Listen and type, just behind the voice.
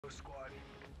squad.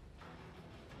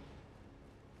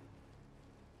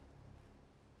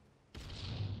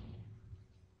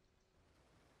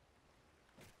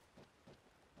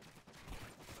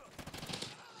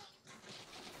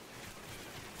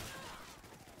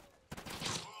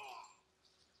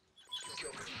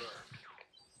 Kill confirmed.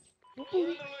 We're in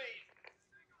the lead.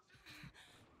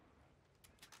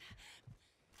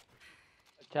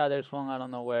 Child, there's one I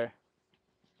don't know where.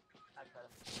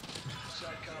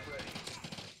 Satcom ready.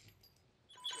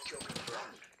 Kill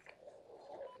confirmed.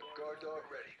 Guard dog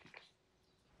ready.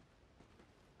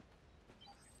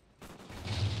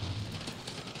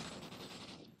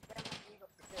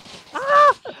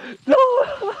 Ah! No!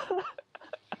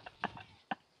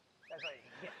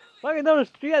 Fucking there was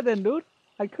three of them, dude.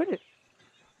 I couldn't.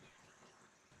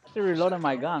 I should reload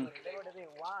my gun.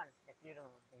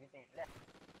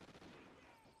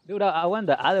 Dude, I went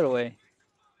the other way.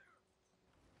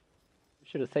 You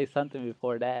should have said something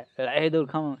before that. Like, hey, dude,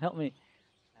 come on, help me.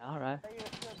 Alright.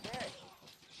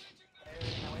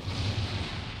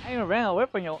 I even ran away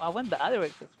from you. I went the other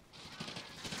way.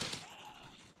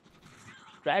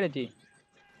 Strategy.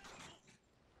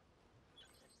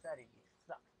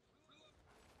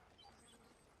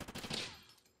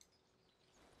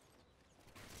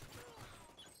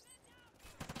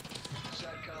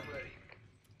 Satcom ready.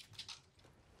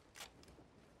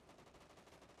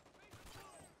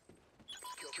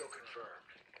 Kill confirmed.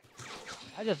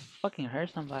 I just fucking hurt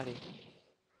somebody.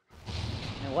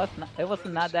 It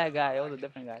wasn't not that guy. It was a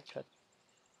different guy. Trust.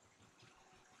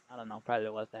 I don't know. Probably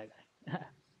was that guy.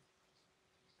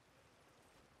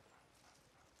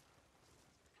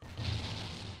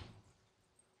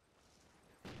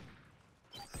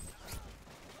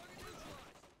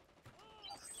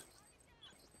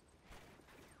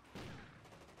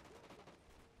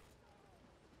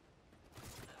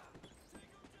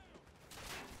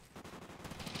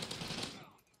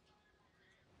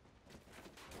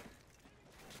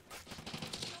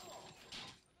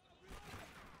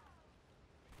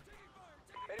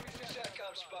 Enemy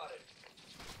Satcom spotted.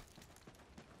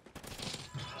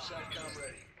 Satcom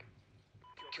ready.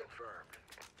 Kill confirmed.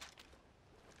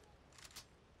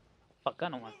 Fuck, I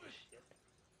don't want this shit.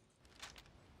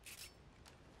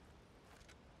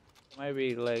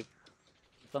 Maybe like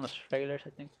some trailers, I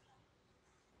think.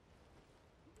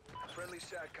 Friendly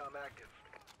Satcom active.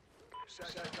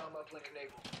 Satcom uplink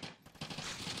enabled.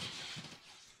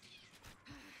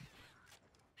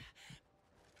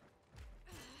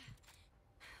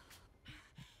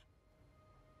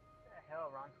 Hell,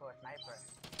 run for a sniper.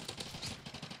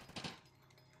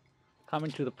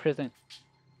 Coming to the prison.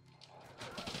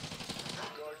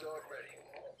 Guard dog ready.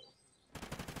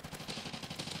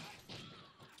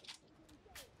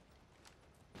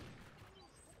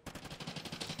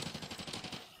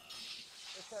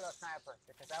 Let's kill a sniper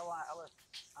because I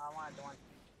wanted the one.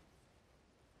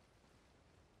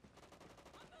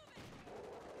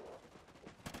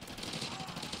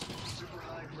 Super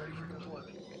high ready for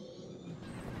deployment.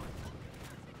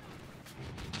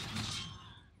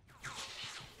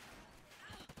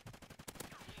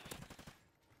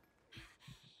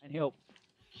 And help.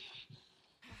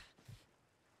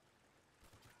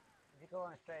 If you go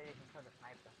on straight, you can kill the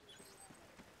sniper.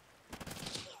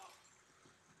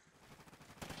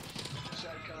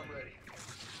 Satcom ready.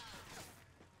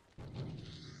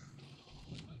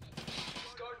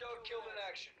 Guard dog killed in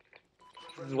action.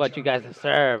 This is what you guys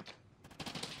deserve.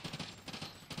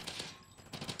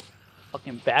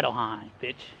 Fucking battle hind,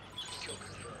 bitch. Kill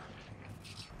confirmed.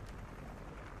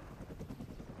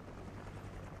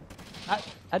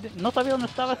 No sabía dónde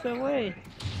estaba ese güey.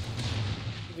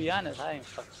 To be honest, I didn't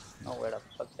fucking know where the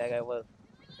fuck that guy was.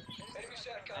 Enemy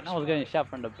Satcom And I was getting shot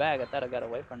from the back. I thought I got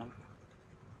away from him.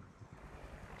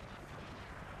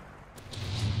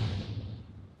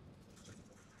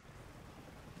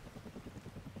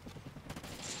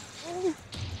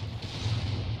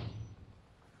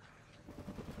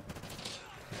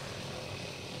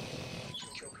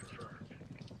 Kill confirmed.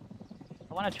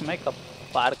 I wanted to make a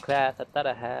bar class. I thought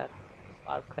I had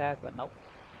bar class, but nope.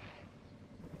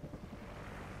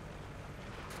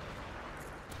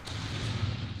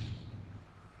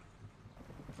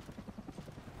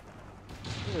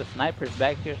 There's a sniper's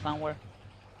back here somewhere.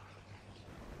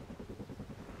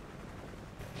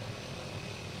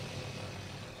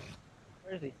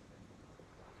 Where is he?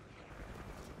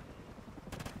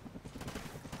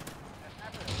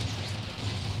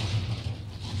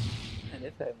 And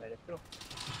this guy made it through.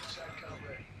 Satcom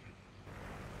ready.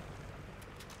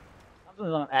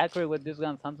 Sometimes I'm accurate with this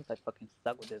gun, sometimes I fucking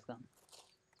suck with this gun.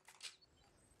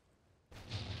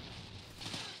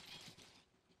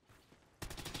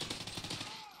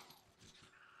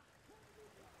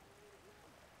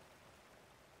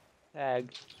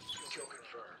 Tag. Kill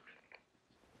confirmed.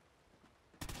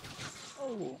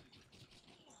 Oh.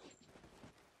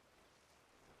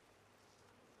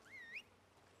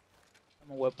 I'm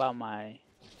gonna whip out my.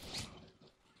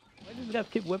 Why does that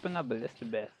keep whipping up ballista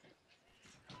best?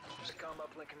 Satcom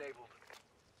uplink enabled.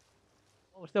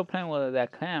 Oh, we're still playing with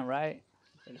that clan, right?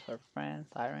 It's our friend,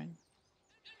 Siren.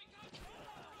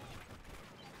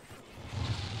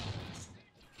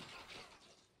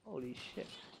 Holy shit.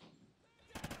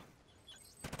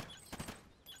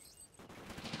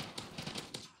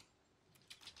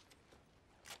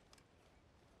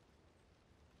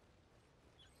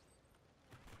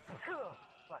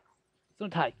 Fuck. So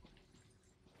tight.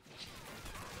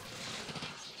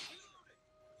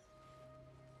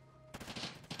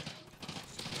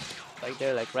 Right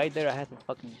there, like right there, I had some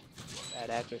fucking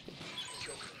bad accuracy.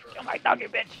 Kill confirmed. Kill my doggy,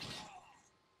 bitch!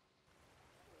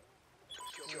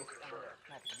 Kill confirmed.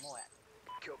 Nothing more.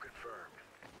 Kill confirmed.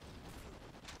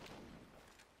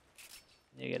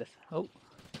 You get us. Oh,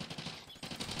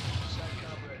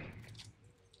 Satcom ready.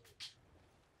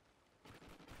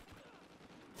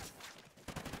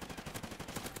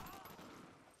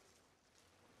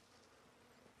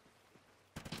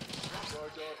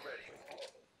 Guard dog ready.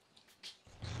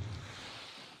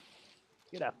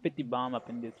 get a 50 bomb up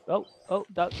in this. Oh,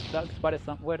 dog spotted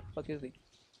some. Where the fuck is he?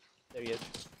 There he is.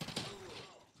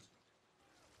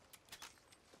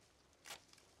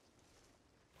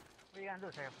 What are you gonna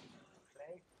do, sir?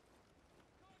 Play?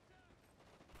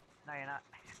 No, you're not.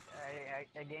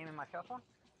 Are you gaming my cell phone?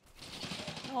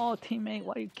 Oh, teammate,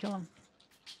 why you kill him?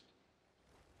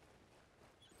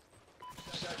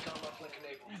 Satcom uplink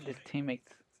enabled. Man, this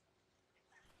teammates.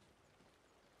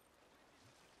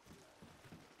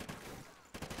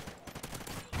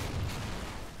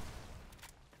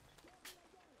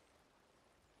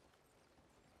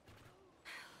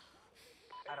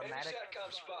 Enemy Automatic.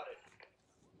 Satcom spotted.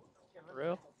 For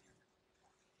real?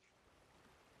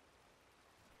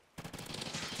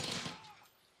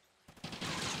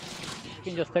 You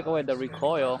can just take away the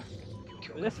recoil.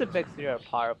 But this big here are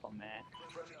powerful, man.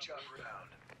 Friendly chopper down.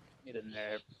 Need a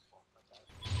nerve.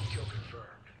 Kill confirmed.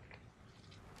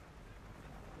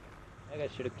 That guy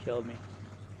should have killed me.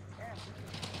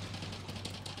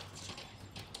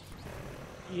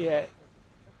 Yeah.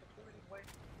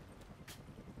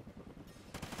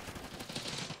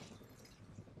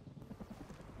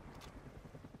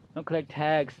 Don't collect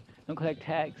tags. Don't collect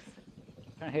tags.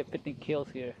 Trying to hit 15 kills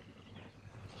here.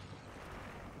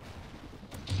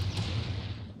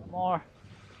 One more.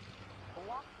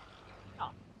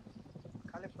 No.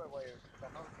 Caliper, güey.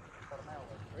 Ganó el torneo,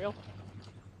 güey. Real?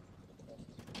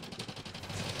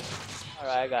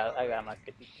 Alright, I got my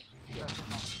 50.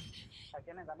 ¿A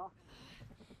quién le ganó?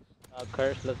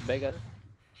 Curse Las Vegas.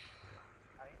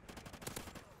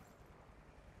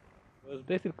 It was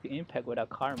basically Impact without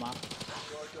Karma.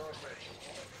 Guard dog ready.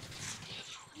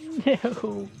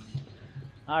 No.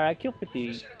 Alright, kill 50.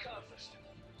 Mission accomplished.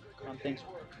 Good Something. day's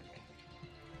work.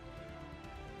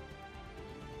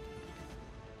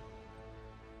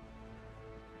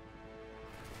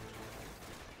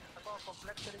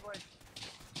 Complexity, güey.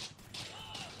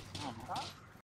 Uh-huh. ¿Ah?